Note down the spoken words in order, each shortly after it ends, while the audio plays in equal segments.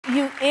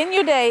you end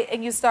your day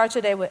and you start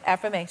your day with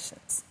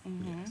affirmations.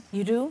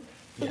 You do?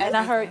 And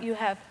I heard you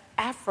have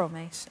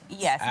Affromations.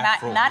 Yes,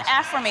 not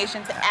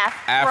Affromations,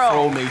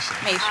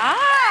 Affromations.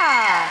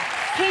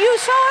 Ah! Can you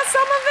show us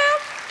some of them?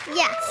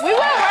 Yes. We will,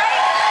 right?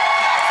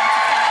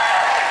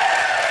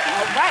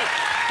 All right,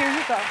 here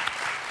you go.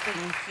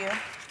 Thank you.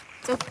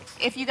 So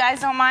if you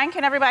guys don't mind,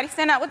 can everybody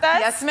stand up with us?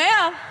 Yes,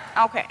 ma'am.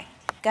 Okay.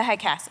 Go ahead,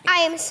 Cassidy.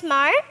 I am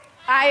smart.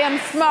 I am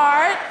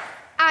smart.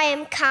 I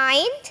am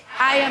kind.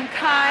 I am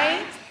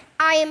kind.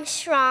 I am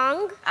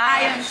strong.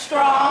 I am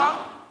strong.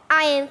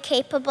 I am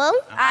capable.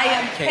 I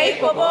am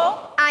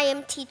capable. I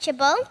am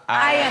teachable.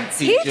 I am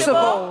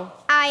teachable.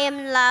 I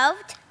am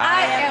loved.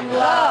 I am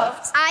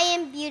loved. I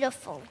am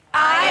beautiful.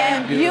 I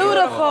am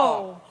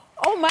beautiful.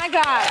 Oh my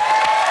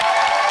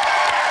God.